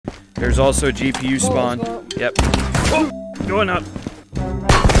There's also a GPU spawn. Yep. Oh, going up.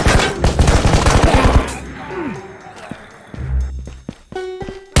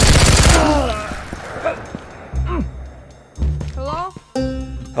 Hello?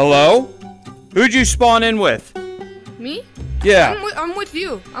 Hello? Who'd you spawn in with? Me? Yeah. I'm with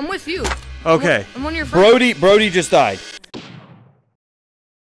you. I'm with you. Okay. I'm one of your friends. Brody just died.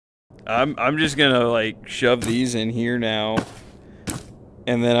 I'm just gonna like shove these in here now.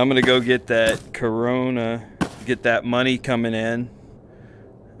 And then I'm gonna go get that Corona, get that money coming in.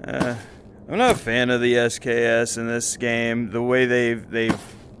 I'm not a fan of the SKS in this game. The way they've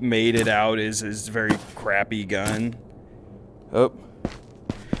made it out is a very crappy gun. Oh.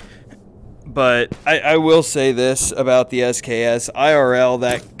 But I will say this about the SKS. IRL,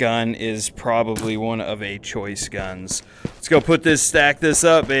 that gun is probably one of a choice guns. Let's go stack this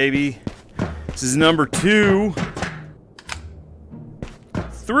up, baby. This is number 2.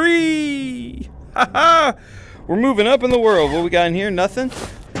 3. Haha! We're moving up in the world. What we got in here? Nothing?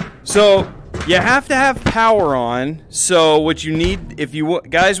 So, you have to have power on. So, what you need, if you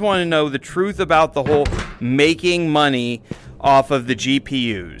guys want to know the truth about the whole making money off of the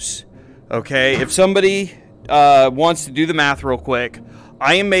GPUs. Okay, if somebody wants to do the math real quick,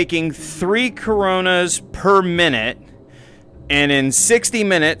 I am making 3 Coronas per minute, and in 60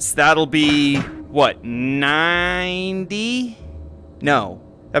 minutes, that'll be, what, 90? No,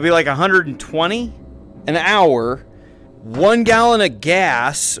 that'd be like 120 an hour. 1 gallon of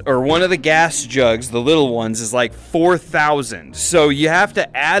gas, or one of the gas jugs, the little ones, is like 4,000. So you have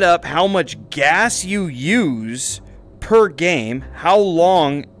to add up how much gas you use per game, how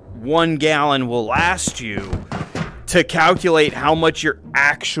long 1 gallon will last you, to calculate how much you're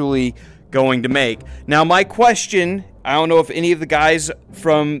actually going to make. Now, my question, I don't know if any of the guys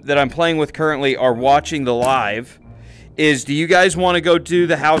that I'm playing with currently are watching the live, is do you guys want to go to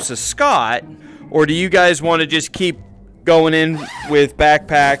the house of Scott, or do you guys want to just keep going in with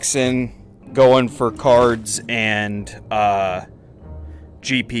backpacks and going for cards and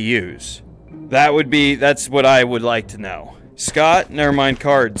GPUs? That's what I would like to know. Scott, never mind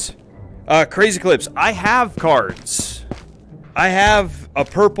cards. Crazy Clips, I have cards. I have a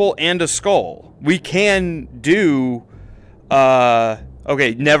purple and a skull. We can do,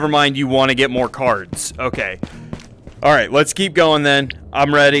 okay, never mind, you want to get more cards. Okay. Alright, let's keep going then.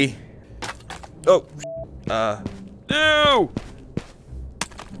 I'm ready. Oh, no!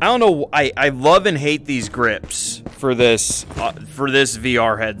 I don't know, I love and hate these grips for this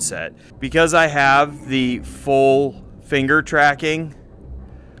VR headset. Because I have the full finger tracking,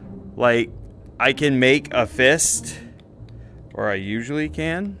 like, I can make a fist, or I usually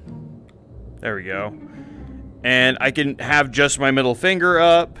can. There we go. And I can have just my middle finger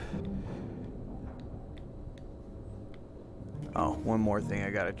up. Oh, one more thing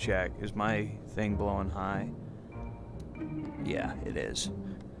I gotta check. Is my thing blowing high? Yeah, it is.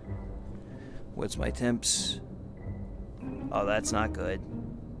 What's my temps? Oh, that's not good.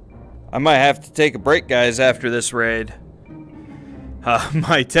 I might have to take a break, guys, after this raid.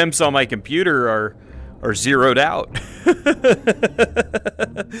 My temps on my computer are zeroed out.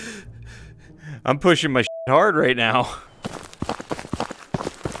 I'm pushing my shit hard right now.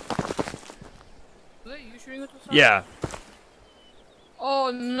 Is that you shooting with this? Yeah. Oh,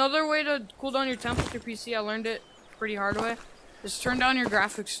 another way to cool down your temp with your PC, I learned it pretty hard way, is turn down your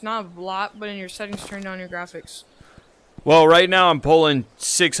graphics. Not a lot, but in your settings, turn down your graphics. Well, right now I'm pulling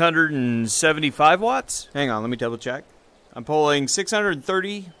 675 watts. Hang on, let me double check. I'm pulling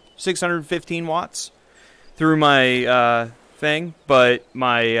 630, 615 watts through my thing, but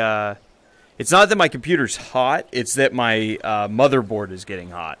my it's not that my computer's hot, it's that my motherboard is getting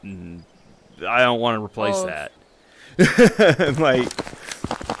hot, and I don't want to replace that. Like,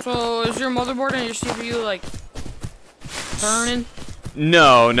 so is your motherboard and your CPU like burning?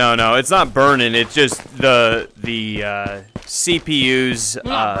 No, it's not burning. It's just the CPU's.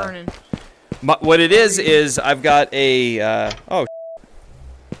 Not burning. What it is I've got a. Oh,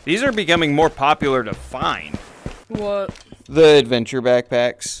 these are becoming more popular to find. What? The adventure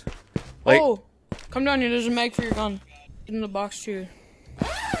backpacks. Like, oh, come down here. There's a mag for your gun. Get in the box too.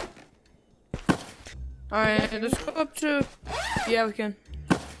 Alright, let's go up to... Yeah, we can.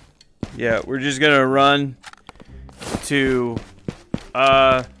 Yeah, we're just gonna run to...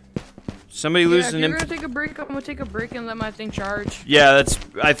 Somebody lose an... If you're gonna take a break, I'm gonna take a break and let my thing charge. Yeah,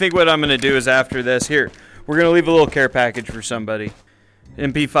 I think what I'm gonna do is after this... Here, we're gonna leave a little care package for somebody.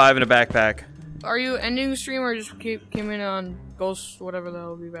 MP5 and a backpack. Are you ending the stream or just came in on Ghost, whatever the hell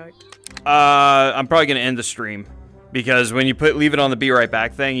will be back? I'm probably gonna end the stream. Because when you leave it on the be right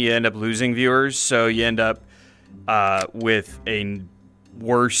back thing, you end up losing viewers, so you end up with a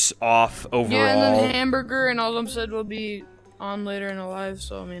worse off overall. Yeah, and then Hamburger and all of them said we'll be on later in the live,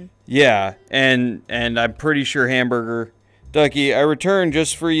 so I mean. Yeah, and I'm pretty sure Hamburger. Ducky, I returned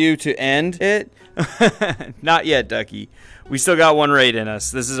just for you to end it. Not yet, Ducky. We still got one raid in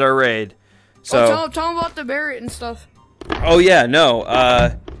us. This is our raid. So tell them about the Barrett and stuff. Oh yeah, no.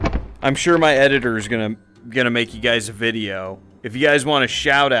 I'm sure my editor is gonna make you guys a video. If you guys want a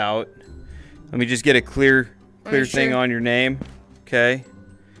shout out, let me just get a clear thing on your name, okay?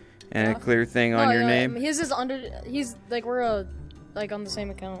 And a clear thing on your name. His is under. He's like we're like on the same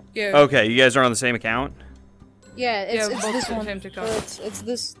account. Yeah. Okay, you guys are on the same account. Yeah, it's this one. So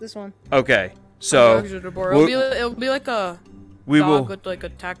it's this one. Okay, so it'll be like a dog with like a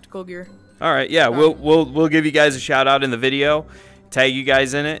tactical gear. All right, yeah, we'll give you guys a shout out in the video, tag you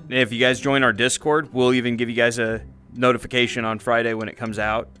guys in it, and if you guys join our Discord, we'll even give you guys a notification on Friday when it comes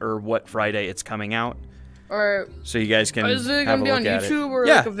out, or what Friday it's coming out. Alright. So you guys can Is it gonna be on YouTube or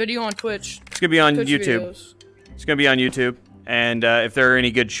like a video on Twitch? It's gonna be on Twitch YouTube. Videos. It's gonna be on YouTube, and if there are any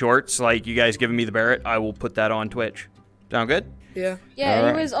good shorts, like you guys giving me the Barrett, I will put that on Twitch. Sound good? Yeah. Yeah.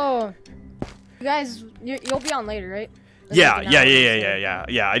 Anyways, you guys, you'll be on later, right? Yeah.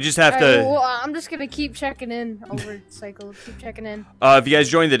 I just have to. Well, I'm just gonna keep checking in over cycle. Keep checking in. If you guys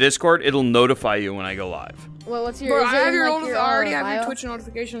join the Discord, it'll notify you when I go live. Well, what's your? Bro, I already have bio? your Twitch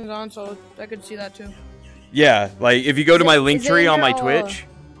notifications on, so I could see that too. Yeah, like if you go to my link tree on my Twitch,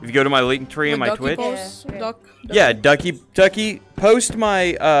 if you go to my link tree on my Twitch, yeah, Ducky, post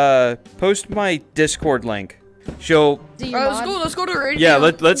my Discord link. She'll. Let's go to radio. Yeah,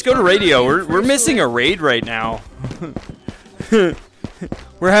 let's go to radio. We're missing a raid right now.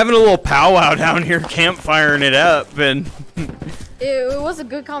 We're having a little powwow down here, campfiring it up, and it was a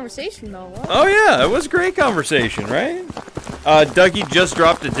good conversation though. What? Oh yeah, it was a great conversation, right? Ducky just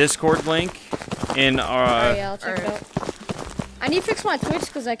dropped a Discord link in our. Oh, yeah, I'll check it out. I need to fix my Twitch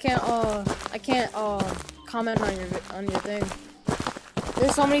because I can't comment on your thing.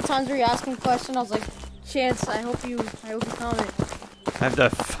 There's so many times where you're asking questions. I was like, Chance, I hope you comment. I have to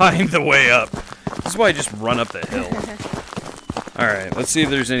find the way up. This is why I just run up the hill. Alright, let's see if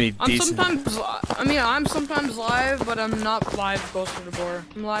there's any decent... I'm sometimes live, but I'm not live Ghost of the Boar.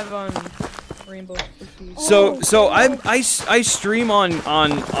 I'm live on Rainbow. So I stream on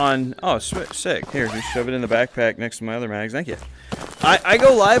oh sick. Here, just shove it in the backpack next to my other mags. Thank you. I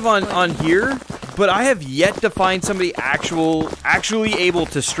go live on here, but I have yet to find somebody actually able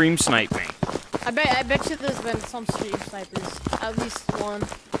to stream snipe me. I bet you there's been some stream snipers. At least one.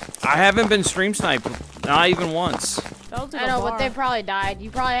 I haven't been stream sniped, not even once. I know, but they probably died.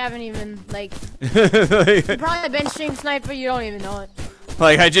 You probably haven't even, like... you probably been stream sniped, but you don't even know it.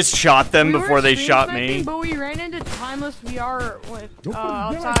 Like, I just shot them before they shot me. But we ran into Timeless VR with,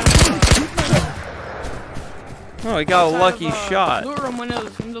 outside Oh, he got a lucky shot. Loot room when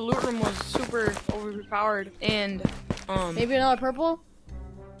the loot room was super overpowered, and, Maybe another purple?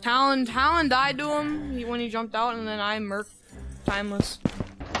 Talon died to him when he jumped out, and then I murked Timeless.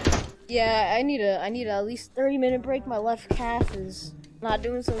 Yeah, I need at least 30-minute break. My left calf is not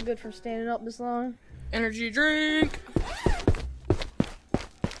doing so good from standing up this long. Energy drink.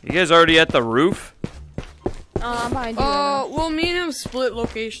 You guys already at the roof? I'm behind you. Well, me and him split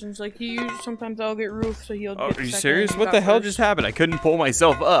locations. Like sometimes I'll get roof, so he'll. Are you serious? What the hell just happened? I couldn't pull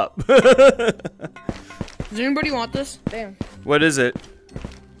myself up. Does anybody want this? Damn. What is it?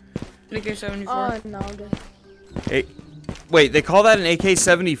 AK-74. Oh no, I'm good. Hey, wait, they call that an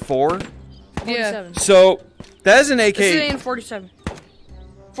AK-74? Yeah. So that is an AK. This is an 47.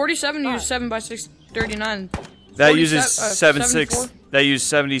 47 uses 7x6 39. That uses 76. That uses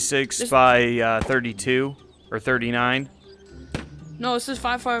 76 by 32 or 39. No, this is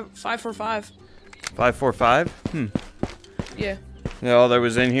 545. 545? Hmm. Yeah. Yeah, all that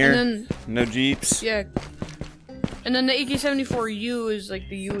was in here. And then, no Jeeps. Yeah. And then the AK-74U is like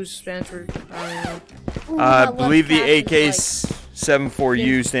the U stands for. I believe the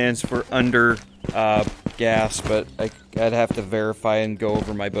AK-74U stands for under gas, but I'd have to verify and go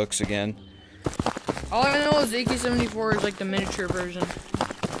over my books again. All I know is the AK-74 is like the miniature version.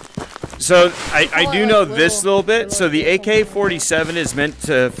 So I do know this little bit. So the AK-47 is meant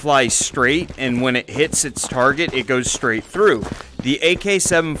to fly straight, and when it hits its target, it goes straight through. The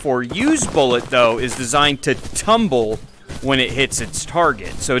AK-74U's bullet, though, is designed to tumble when it hits its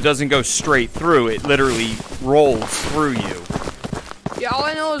target. So it doesn't go straight through. It literally rolls through you. Yeah, all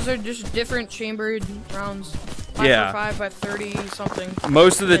I know is they're just different chambered rounds. 5 by 30 something.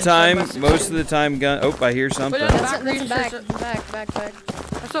 Most of the time, gun. Oh, I hear something. That's back.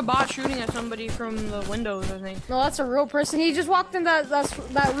 That's a bot shooting at somebody from the windows, I think. No, that's a real person. He just walked in that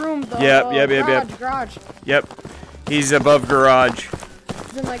room. Garage. Garage. Yep. He's above garage.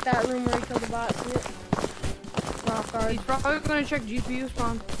 He's in like that room where he killed the bot. See it? Off guard. He's probably gonna check GPU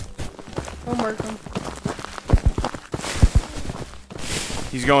spawn. Don't work him.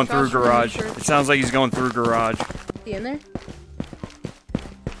 He's going through Sounds really garage. sure. It sounds like he's going through garage. He in there?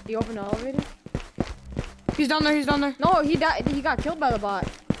 He opened the elevator? He's down there. He's down there. No, he died. He got killed by the bot.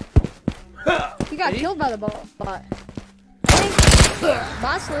 He got killed by the bot.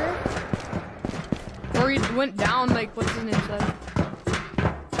 Bot slayer. Or he went down like what's his name said.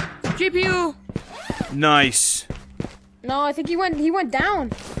 GPU. Nice. No, I think he went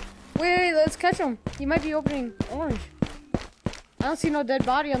down. Wait, let's catch him. He might be opening orange. I don't see no dead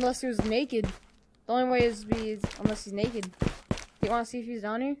body unless he was naked. The only way is unless he's naked. You want to see if he's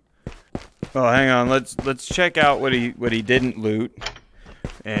down here? Oh, hang on. Let's check out what he didn't loot,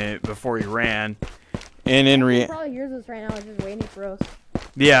 before he ran. And in He probably hears us right now. He's just waiting for us.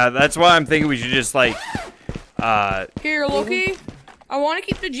 yeah, that's why I'm thinking we should just like Here, Loki. I want to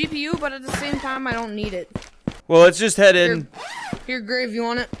keep the GPU, but at the same time, I don't need it. well, let's just head in. Here, Grave, you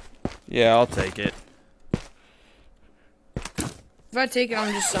want it? Yeah, I'll take it. If I take it,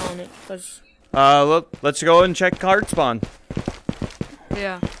 I'm just selling it. Cause Let's go and check card spawn.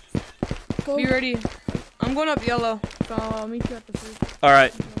 yeah. Be ready. I'm going up yellow, so I'll meet you at the first. All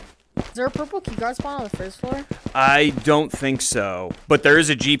right. Is there a purple keyguard spawn on the first floor? I don't think so, but there is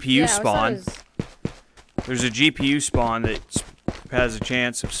a GPU Yeah, spawn. There's a GPU spawn that has a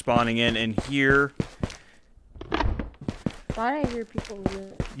chance of spawning in here. Why did I hear people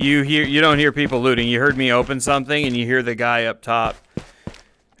loot? You don't hear people looting. You heard me open something and you hear the guy up top.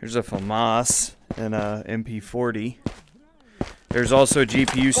 There's a FAMAS and a MP40. There's also a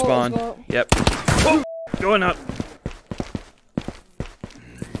GPU spawn. Let's go. Yep. Oh, going up.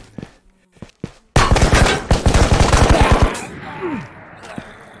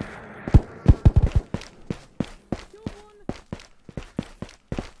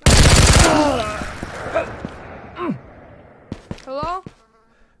 Hello?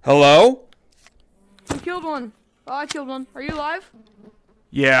 Hello? I killed one. Oh, I killed one. Are you alive?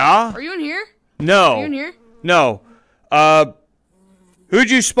 Yeah? Are you in here? No. Are you in here? No. Who'd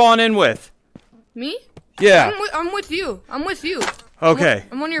you spawn in with? Me? Yeah. I'm with you. I'm with you. Okay.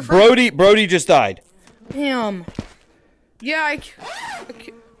 I'm one of your friends. Brody just died. Damn. Yeah,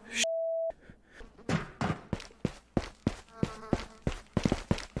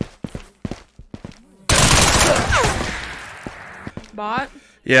 Bot?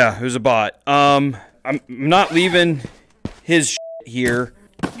 Yeah, it was a bot. I'm not leaving his here.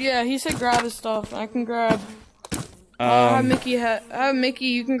 Yeah, he said grab his stuff. I can grab. Have Mickey.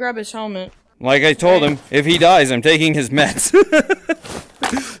 You can grab his helmet. Like I told him, if he dies, I'm taking his meds.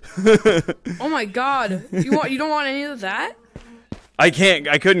 Oh my God! You don't want any of that? I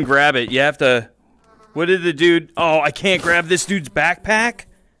couldn't grab it. You have to. What did the dude? Oh, I can't grab this dude's backpack.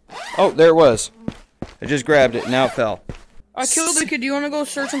 Oh, there it was. I just grabbed it. Now it fell. I killed the kid. Do you want to go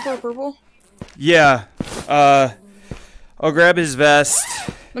searching for a purple? Yeah. I'll grab his vest.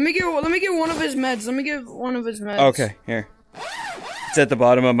 Let me get one of his meds. Let me get one of his meds. Okay, here. It's at the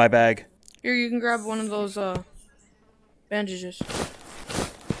bottom of my bag. Here, you can grab one of those bandages.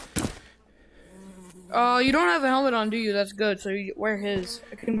 You don't have a helmet on, do you? That's good. So you wear his.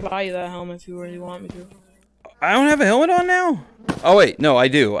 I can buy you that helmet if you really want me to. I don't have a helmet on now? Oh wait, no, I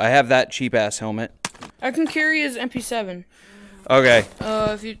do. I have that cheap ass helmet. I can carry his MP7. Okay.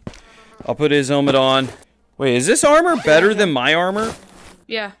 If you. I'll put his helmet on. Wait, is this armor better than my armor?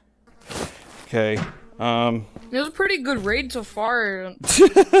 Yeah. Okay. It was a pretty good raid so far.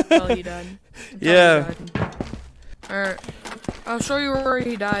 Until he died. Yeah. Alright. I'll show you where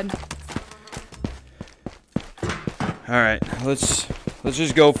he died. Alright, let's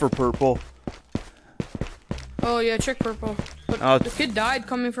just go for purple. Oh yeah, check purple. But the kid died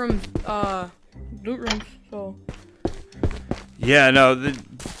coming from loot rooms, so. Yeah, no, the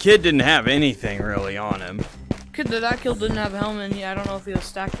kid didn't have anything really on him. Kid that I killed didn't have a helmet, and yeah, I don't know if he was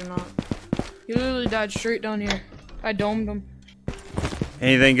stacked or not. He literally died straight down here. I domed him.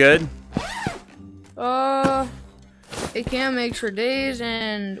 Anything good? It can make for days,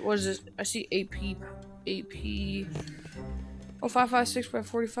 and what is this? I see AP. Oh, 556 by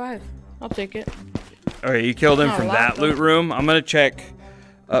 45. I'll take it. Okay, you killed him Not from a lot, that though. loot room. I'm gonna check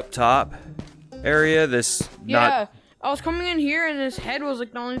up top area. This Yeah, I was coming in here, and his head was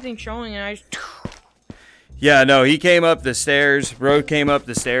like the only thing showing, and I just. Yeah, no, he came up the stairs. Road came up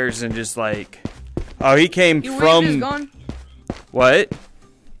the stairs and just like, oh, he came He from. waved his gun. What?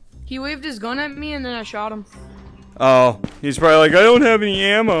 He waved his gun at me, and then I shot him. Oh, he's probably like, I don't have any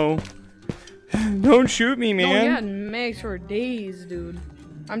ammo. Don't shoot me, No, he man. had mags for days, dude.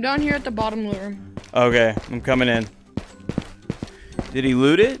 I'm down here at the bottom loot room. Okay, I'm coming in. Did he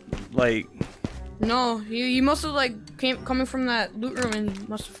loot it? Like... No, he must have like coming from that loot room and he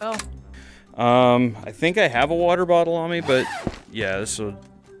must have fell. I think I have a water bottle on me, but yeah, this will...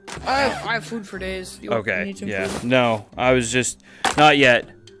 I have food for days. You Okay, need some yeah. food? No, I was just... Not yet.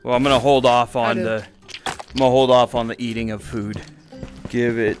 Well, I'm gonna hold off on the... I'm gonna hold off on the eating of food.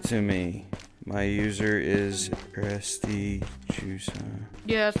 Give it to me. My user is Rusty Juice.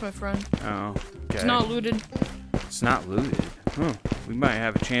 Yeah, that's my friend. Oh, okay. It's not looted. It's not looted. Huh. We might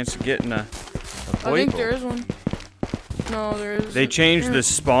have a chance of getting a I think there is one. No, there is. They changed the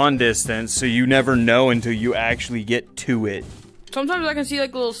spawn distance, so you never know until you actually get to it. Sometimes I can see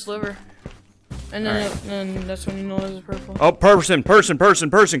like a little sliver. And then, and that's when you know it's purple. Oh, person,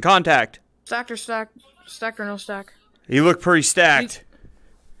 contact. Stacked or stacked? Stacked or no stack? He looked pretty stacked.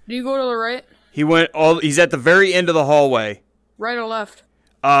 Do you go to the right? He's at the very end of the hallway. Right or left?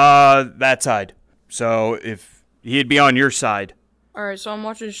 That side. So if he'd be on your side. Alright, so I'm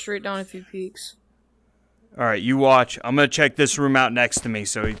watching straight down if he peeks. Alright, you watch. I'm gonna check this room out next to me,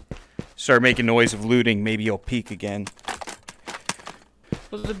 so he start making noise of looting. Maybe he'll peek again.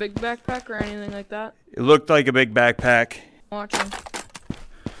 Was it a big backpack or anything like that? It looked like a big backpack. Watching.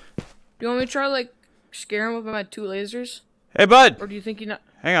 Do you want me to try like scare him with my 2 lasers? Hey, bud! Or do you think he not?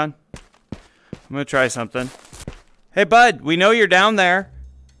 Hang on. I'm gonna try something. Hey, bud, we know you're down there.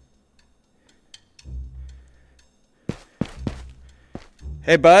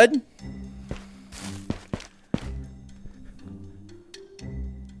 Hey, bud?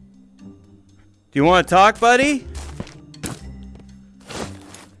 Do you want to talk, buddy?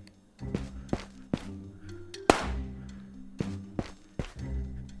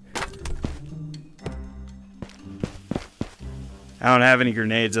 I don't have any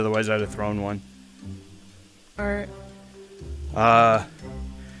grenades, otherwise I'd have thrown one. Alright. Down?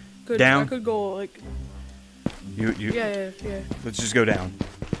 I could go like... Yeah. Let's just go down.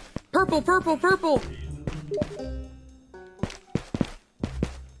 Purple!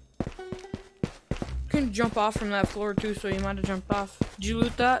 Can jump off from that floor too, so you might have jumped off. Did you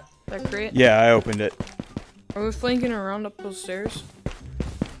loot that crate? Yeah, I opened it. Are we flanking around up those stairs?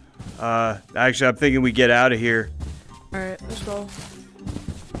 Actually, I'm thinking we get out of here. Alright, let's go.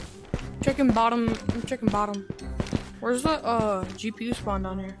 Checking bottom. I'm checking bottom. Where's the GPU spawn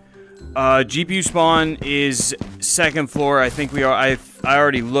down here? GPU spawn is 2nd floor. I think I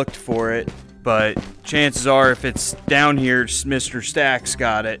already looked for it, but chances are if it's down here, Mr. Stack's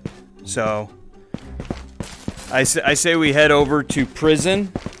got it. So I say we head over to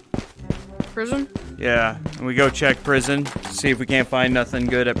prison. Prison? Yeah, and we go check prison. See if we can't find nothing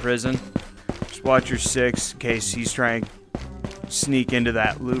good at prison. Just watch your 6 in case he's trying to sneak into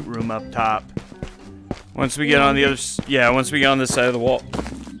that loot room up top. Once we get on the other, once we get on this side of the wall.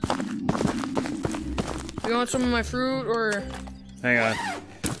 You want some of my fruit or? Hang on.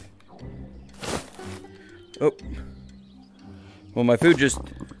 Oh. Well, my food just.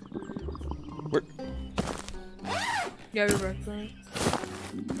 Where? Yeah, you're back.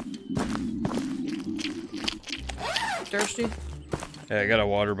 Thirsty? Yeah, I got a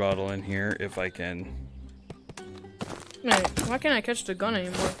water bottle in here if I can. Wait, why can't I catch the gun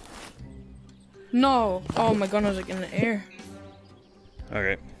anymore? No! Oh, my gun was like in the air.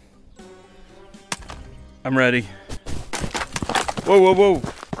 Okay. I'm ready. Whoa.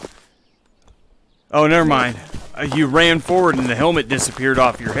 Oh, never mind. You ran forward and the helmet disappeared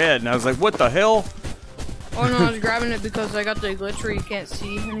off your head, and I was like, what the hell? Oh no, I was grabbing it because I got the glitch where you can't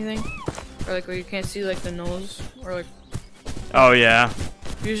see anything. Or like where you can't see like the nose. Or like... Oh, yeah.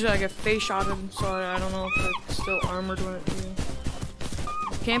 Usually I get face shotted, so I don't know if it's still armored when it...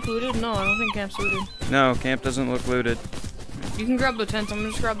 Camp looted? No, I don't think camp's looted. No, camp doesn't look looted. You can grab the tent. I'm gonna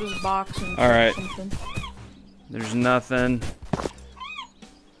just grab this box and alright. something. There's nothing.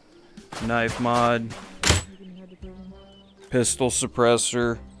 Knife mod. Pistol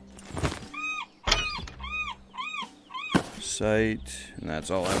suppressor. Sight. And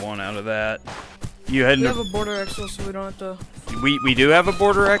that's all I want out of that. You heading We have a border exfil, so we don't have to... We do have a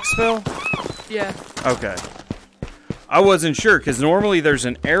border exfil? Yeah. Okay. I wasn't sure, because normally there's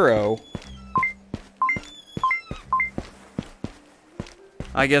an arrow.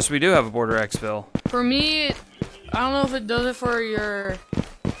 I guess we do have a border exfil. For me, I don't know if it does it for your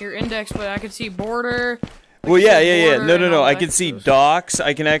index, but I could see border. Well, yeah. No. I can exfils. see docks.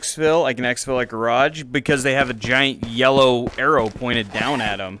 I can exfil like garage because they have a giant yellow arrow pointed down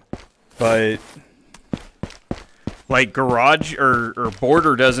at them. But like garage or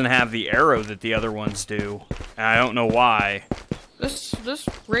border doesn't have the arrow that the other ones do. And I don't know why. This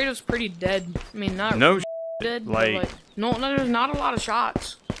raid is pretty dead. I mean, not no dead. like but like no, there's not a lot of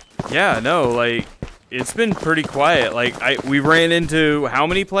shots. yeah, no, like it's been pretty quiet. Like we ran into how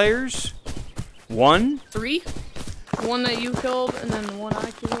many players? 1? 3. The one that you killed, and then the one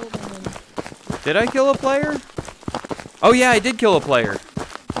I killed, and then... Did I kill a player? Oh yeah, I did kill a player.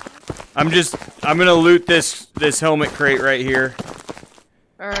 I'm gonna loot this helmet crate right here.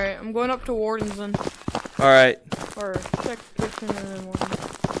 Alright, I'm going up to Warden's then. Alright. Or check the kitchen and then Warden's.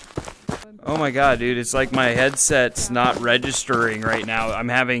 Oh my god, dude, it's like my headset's not registering right now. I'm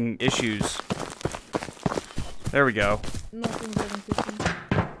having issues. There we go. Nothing good in kitchen.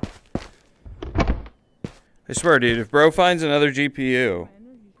 I swear, dude, if bro finds another GPU.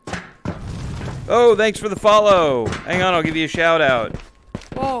 Oh, thanks for the follow. Hang on, I'll give you a shout out.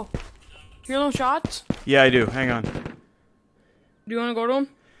 Whoa. Hear those shots? Yeah, I do. Hang on. Do you want to go to them?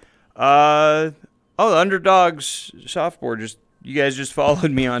 Oh, the Underdogs softboard you guys just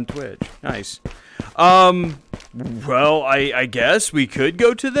followed me on Twitch. Nice. Well, I guess we could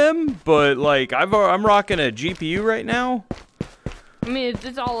go to them, but like I'm rocking a GPU right now. I mean,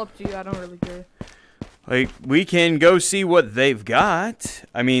 it's all up to you. I don't really care. Like, we can go see what they've got.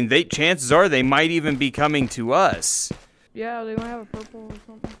 I mean, chances are they might even be coming to us. Yeah, they might have a purple or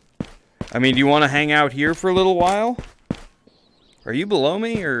something. I mean, do you want to hang out here for a little while? Are you below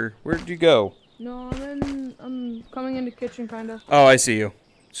me, or where'd you go? No, I'm coming in the kitchen, kind of. Oh, I see you.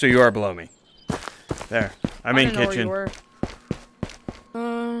 So you are below me. There. I'm in Know kitchen. where you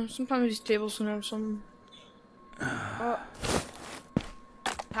were. Sometimes these tables can have some...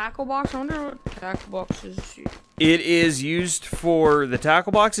 tackle box? I wonder what tackle box is. It is used for... The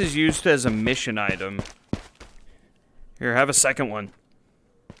tackle box is used as a mission item. Here, have a second one.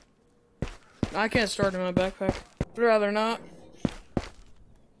 I can't store it in my backpack. I'd rather not.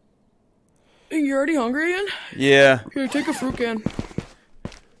 You already hungry again? Yeah. Here, take a fruit can.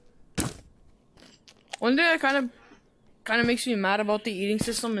 One thing that kind of makes me mad about the eating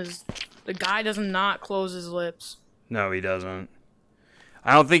system is the guy does not close his lips. No, he doesn't.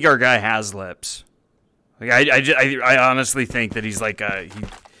 I don't think our guy has lips. Like I honestly think that he's like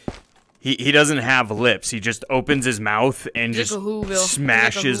he doesn't have lips. He just opens his mouth and He's just like a Whoville.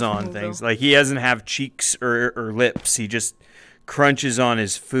 smashes Like a on Whoville. things. Like he doesn't have cheeks or lips. He just crunches on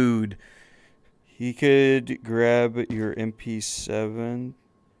his food. He could grab your MP7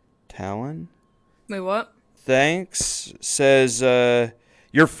 Talon. Wait, what? Thanks, says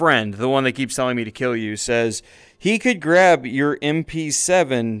your friend, the one that keeps telling me to kill you, says he could grab your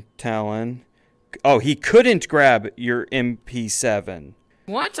MP7 Talon. Oh, he couldn't grab your MP7.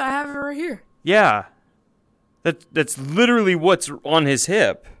 What? I have it right here. Yeah. That's literally what's on his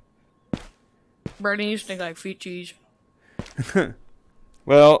hip. Brandon used to think like feet cheese.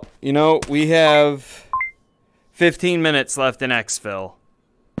 Well, you know, we have 15 minutes left in Exfil.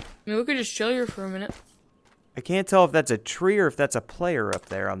 I mean, we could just chill here for a minute. I can't tell if that's a tree or if that's a player up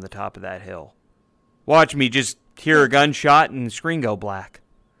there on the top of that hill. Watch me just hear a gunshot and the screen go black.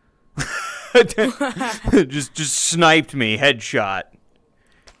 just sniped me, headshot.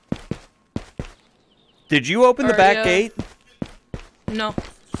 Did you open the back gate? No.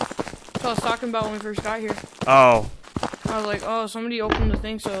 That's what I was talking about when we first got here. Oh. I was like, oh, somebody opened the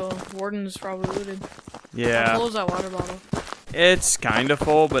thing, so Warden's probably looted. Yeah. How full is that water bottle? It's kind of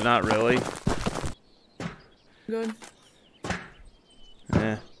full, but not really. Good.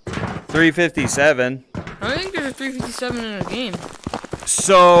 Yeah. 357. I think there's a 357 in a game.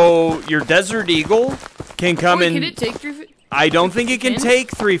 So, your Desert Eagle can come in... Can it take 357? I don't think it can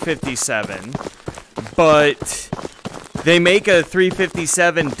take 357, but they make a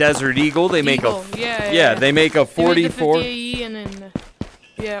 357 Desert Eagle. They make yeah, they make a 44. They make the 50 AE and then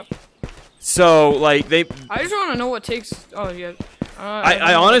yeah. So like they. I just want to know what takes. Oh yeah.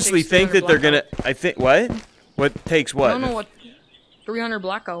 I honestly think that they're gonna. I think what? What takes what? I don't know what. 300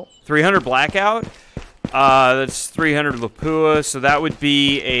 blackout. 300 blackout. That's 300 Lapua. So that would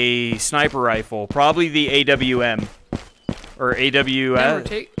be a sniper rifle, probably the AWM. Or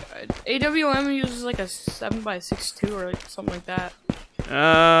AWS? AWM uses like a 7x62 or like something like that.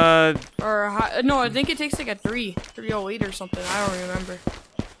 No, I think it takes like a 308 or something. I don't remember.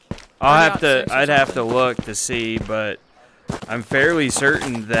 I'd have to look to see, but I'm fairly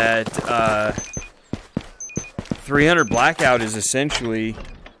certain that 300 Blackout is essentially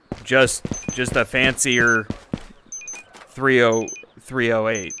just a fancier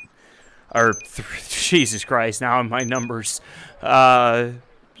 308. Or, Jesus Christ, now I'm my numbers.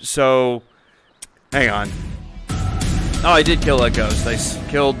 So, hang on. Oh, I did kill a ghost. I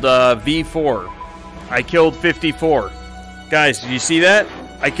killed V4. I killed 54. Guys, did you see that?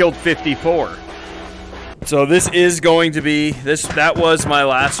 I killed 54. So this is going to be, that was my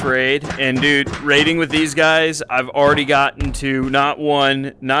last raid. And dude, raiding with these guys, I've already gotten to not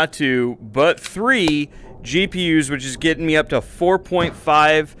 1, not 2, but 3 GPUs, which is getting me up to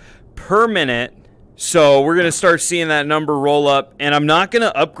 4.5 per minute. So we're going to start seeing that number roll up. And I'm not going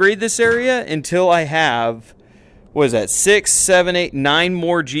to upgrade this area until I have, what is that, 6, 7, 8, 9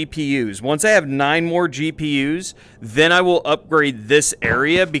 more GPUs. Once I have 9 more GPUs, then I will upgrade this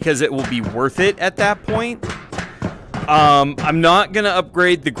area because it will be worth it at that point. I'm not going to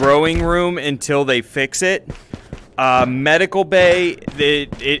upgrade the growing room until they fix it. Medical bay,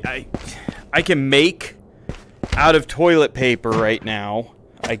 I can make out of toilet paper right now.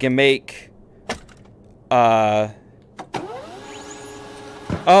 I can make... Oh.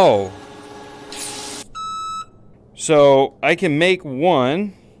 So, I can make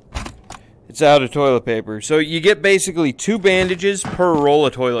one. It's out of toilet paper. So, you get basically 2 bandages per roll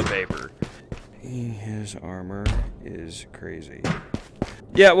of toilet paper. His armor is crazy.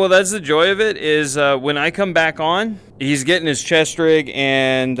 Yeah, well, that's the joy of it, is when I come back on, he's getting his chest rig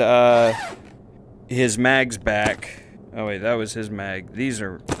and his mags back. Oh, wait, that was his mag. These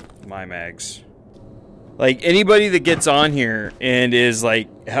are my mags. Like, anybody that gets on here and is, like,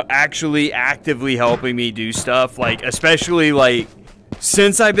 actually actively helping me do stuff, like, especially, like,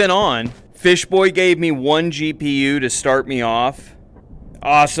 since I've been on, Fishboy gave me 1 GPU to start me off.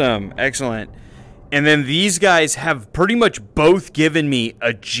 Awesome. Excellent. And then these guys have pretty much both given me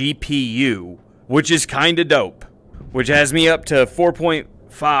a GPU, which is kind of dope, which has me up to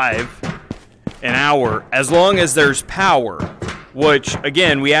 4.5 an hour, as long as there's power. Which,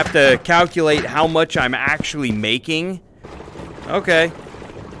 again, we have to calculate how much I'm actually making. Okay.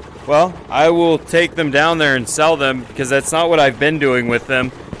 Well, I will take them down there and sell them, because that's not what I've been doing with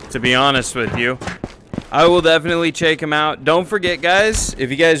them, to be honest with you. I will definitely check them out. Don't forget, guys, if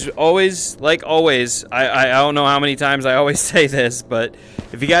you guys always, like always, I don't know how many times I always say this, but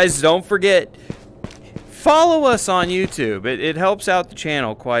if you guys don't forget, follow us on YouTube. It helps out the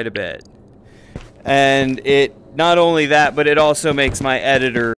channel quite a bit. And not only that, but it also makes my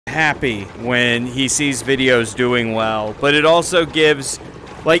editor happy when he sees videos doing well. But it also gives,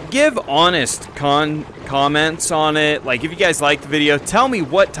 like, give honest comments on it. Like, if you guys like the video, tell me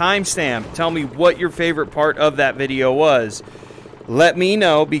what timestamp. Tell me what your favorite part of that video was. Let me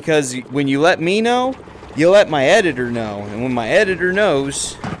know, because when you let me know, you let my editor know. And when my editor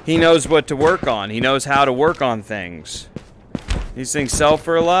knows, he knows what to work on. He knows how to work on things. These things sell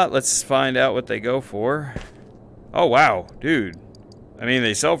for a lot. Let's find out what they go for. Oh, wow, dude. I mean,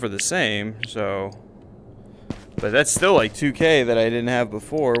 they sell for the same, so... But that's still like 2K that I didn't have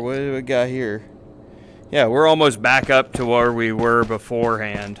before. What do we got here? Yeah, we're almost back up to where we were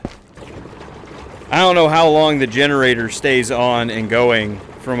beforehand. I don't know how long the generator stays on and going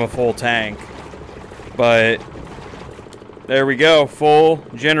from a full tank. But... there we go, full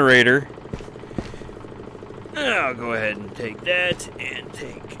generator. I'll go ahead and take that and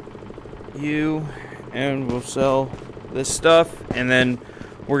take you. And we'll sell this stuff, and then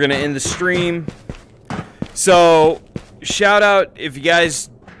we're gonna end the stream. So, shout out if you guys,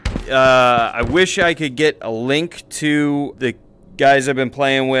 I wish I could get a link to the guys I've been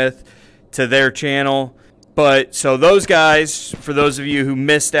playing with, to their channel. But, so those guys, for those of you who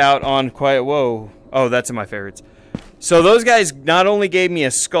missed out on whoa, oh, that's in my favorites. So those guys not only gave me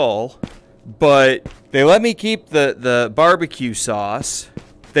a skull, but they let me keep the barbecue sauce.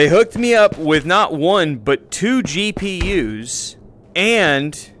 They hooked me up with not 1, but 2 GPUs,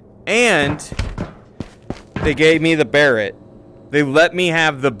 and they gave me the Barrett. They let me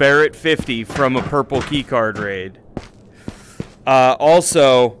have the Barrett 50 from a purple keycard raid.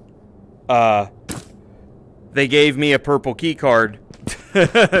 Also, they gave me a purple keycard.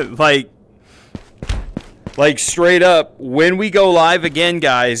 like straight up, when we go live again,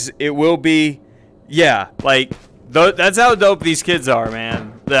 guys, it will be, yeah, like, that's how dope these kids are,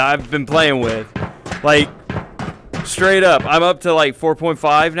 man, that I've been playing with. Like, straight up, I'm up to like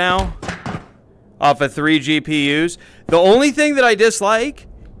 4.5 now, off of 3 GPUs. The only thing that I dislike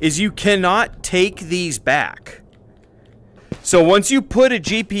is you cannot take these back. So once you put a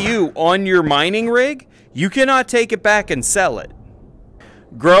GPU on your mining rig, you cannot take it back and sell it.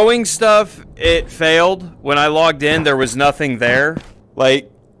 Growing stuff, it failed. When I logged in, there was nothing there. Like,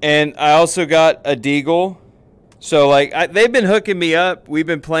 and I also got a deagle. So, like, they've been hooking me up. We've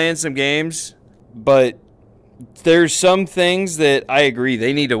been playing some games. But there's some things that I agree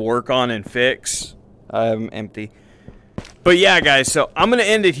they need to work on and fix. I'm empty. But yeah, guys, so I'm going to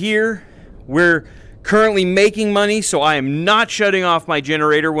end it here. We're currently making money, so I am not shutting off my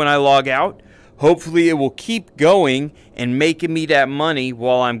generator when I log out. Hopefully it will keep going and making me that money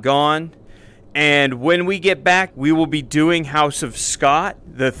while I'm gone. And when we get back, we will be doing House of Scott,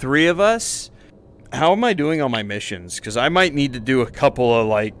 the 3 of us. How am I doing on my missions? Because I might need to do a couple of,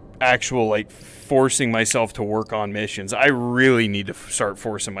 like, actual, like, forcing myself to work on missions. I really need to start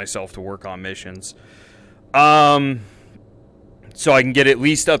forcing myself to work on missions. So I can get at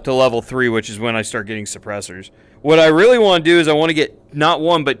least up to level 3, which is when I start getting suppressors. What I really want to do is I want to get not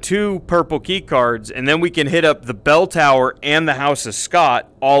 1, but 2 purple key cards, and then we can hit up the Bell Tower and the House of Scott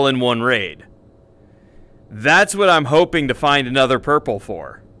all in one raid. That's what I'm hoping to find another purple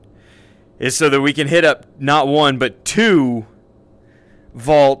for. Is so that we can hit up not 1, but 2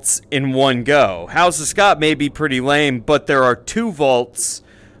 vaults in one go. House of Scott may be pretty lame, but there are 2 vaults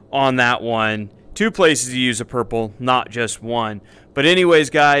on that one. 2 places to use a purple, not just 1. But anyways,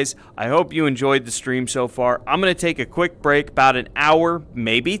 guys, I hope you enjoyed the stream so far. I'm going to take a quick break, about an hour,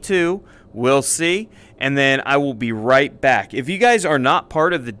 maybe 2. We'll see. And then I will be right back. If you guys are not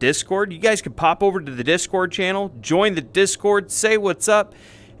part of the Discord, you guys can pop over to the Discord channel, join the Discord, say what's up,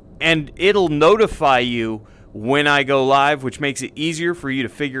 and it'll notify you when I go live, which makes it easier for you to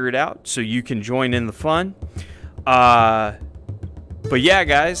figure it out so you can join in the fun. But yeah,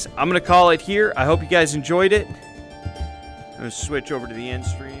 guys, I'm going to call it here. I hope you guys enjoyed it. I'm going to switch over to the end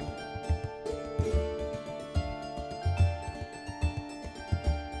stream.